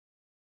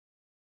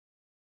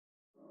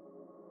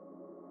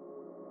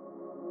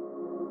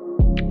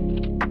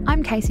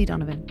I'm Casey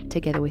Donovan.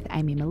 Together with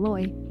Amy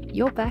Malloy,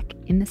 you're back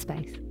in The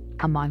Space,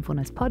 a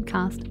mindfulness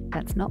podcast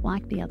that's not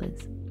like the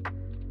others.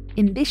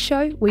 In this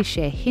show, we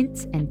share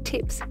hints and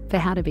tips for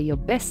how to be your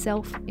best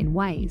self in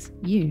ways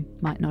you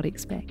might not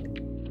expect.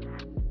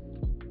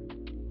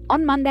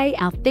 On Monday,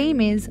 our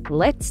theme is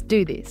Let's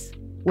Do This,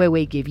 where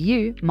we give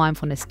you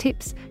mindfulness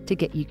tips to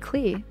get you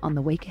clear on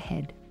the week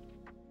ahead.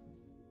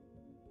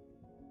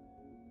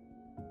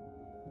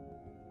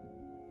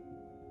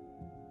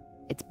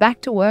 It's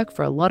back to work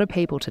for a lot of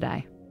people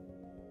today.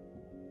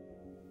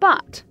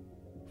 But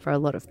for a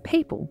lot of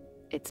people,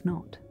 it's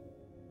not.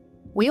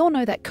 We all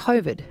know that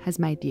COVID has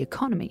made the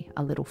economy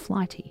a little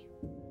flighty.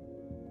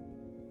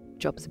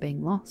 Jobs are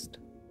being lost.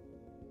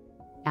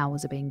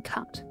 Hours are being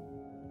cut.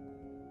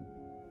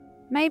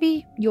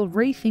 Maybe you're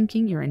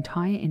rethinking your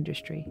entire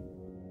industry.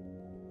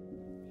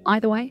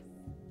 Either way,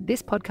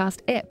 this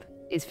podcast ep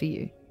is for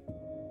you.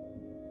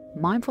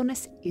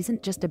 Mindfulness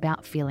isn't just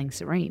about feeling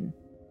serene.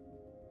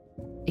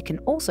 It can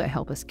also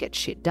help us get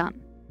shit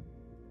done.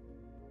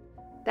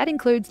 That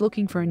includes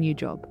looking for a new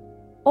job,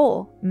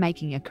 or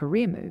making a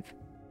career move,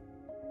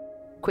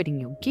 quitting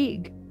your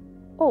gig,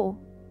 or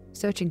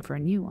searching for a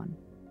new one.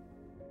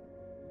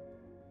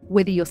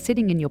 Whether you're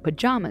sitting in your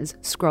pajamas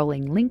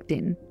scrolling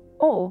LinkedIn,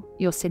 or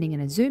you're sitting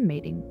in a Zoom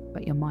meeting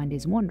but your mind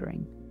is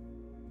wandering,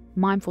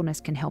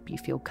 mindfulness can help you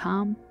feel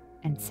calm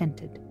and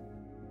centered.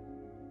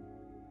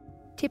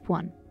 Tip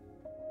 1.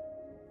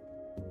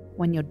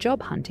 When you're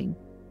job hunting,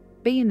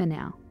 be in the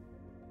now.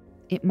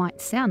 It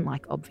might sound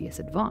like obvious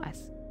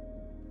advice,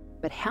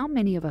 but how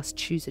many of us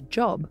choose a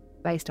job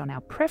based on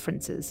our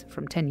preferences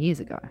from 10 years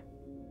ago?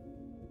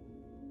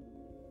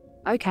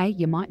 Okay,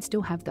 you might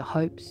still have the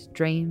hopes,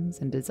 dreams,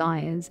 and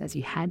desires as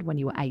you had when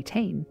you were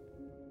 18,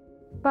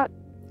 but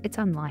it's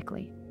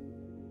unlikely.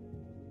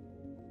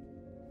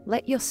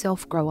 Let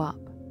yourself grow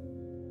up.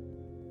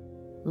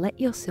 Let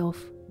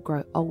yourself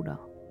grow older.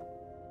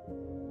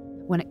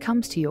 When it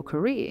comes to your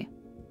career,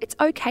 it's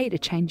okay to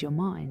change your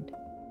mind.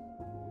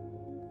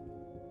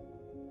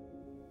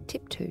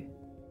 Tip 2.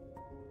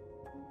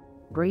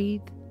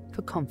 Breathe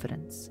for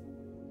confidence.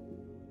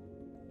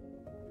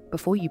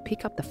 Before you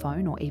pick up the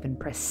phone or even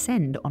press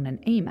send on an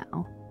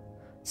email,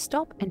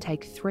 stop and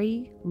take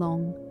 3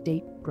 long,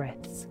 deep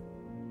breaths.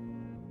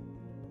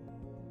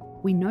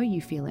 We know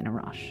you feel in a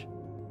rush.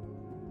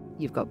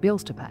 You've got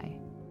bills to pay.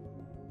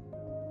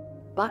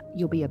 But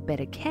you'll be a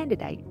better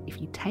candidate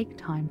if you take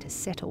time to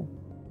settle.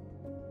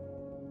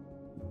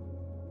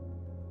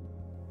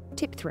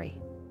 Tip 3.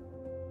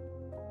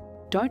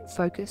 Don't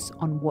focus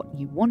on what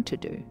you want to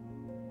do.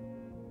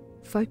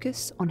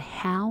 Focus on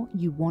how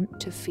you want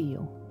to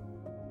feel.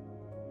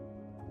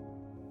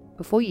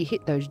 Before you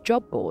hit those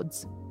job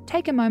boards,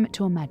 take a moment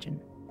to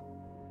imagine.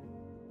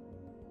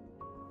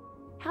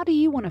 How do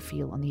you want to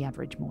feel on the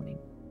average morning?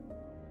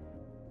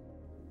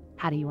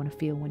 How do you want to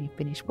feel when you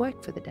finish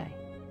work for the day?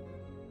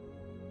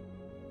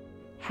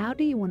 How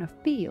do you want to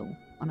feel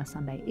on a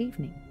Sunday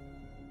evening?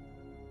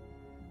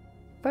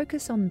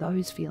 Focus on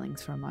those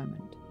feelings for a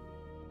moment.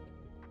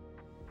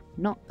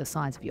 Not the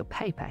size of your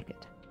pay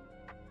packet.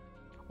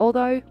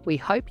 Although we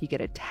hope you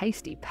get a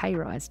tasty pay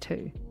rise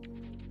too.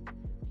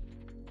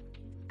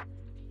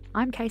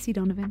 I'm Casey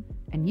Donovan,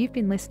 and you've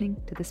been listening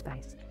to The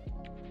Space.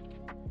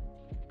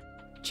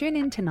 Tune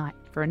in tonight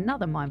for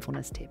another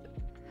mindfulness tip.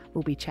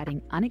 We'll be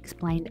chatting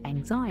unexplained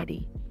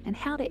anxiety and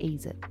how to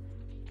ease it.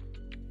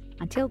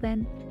 Until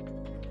then,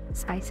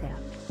 space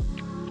out.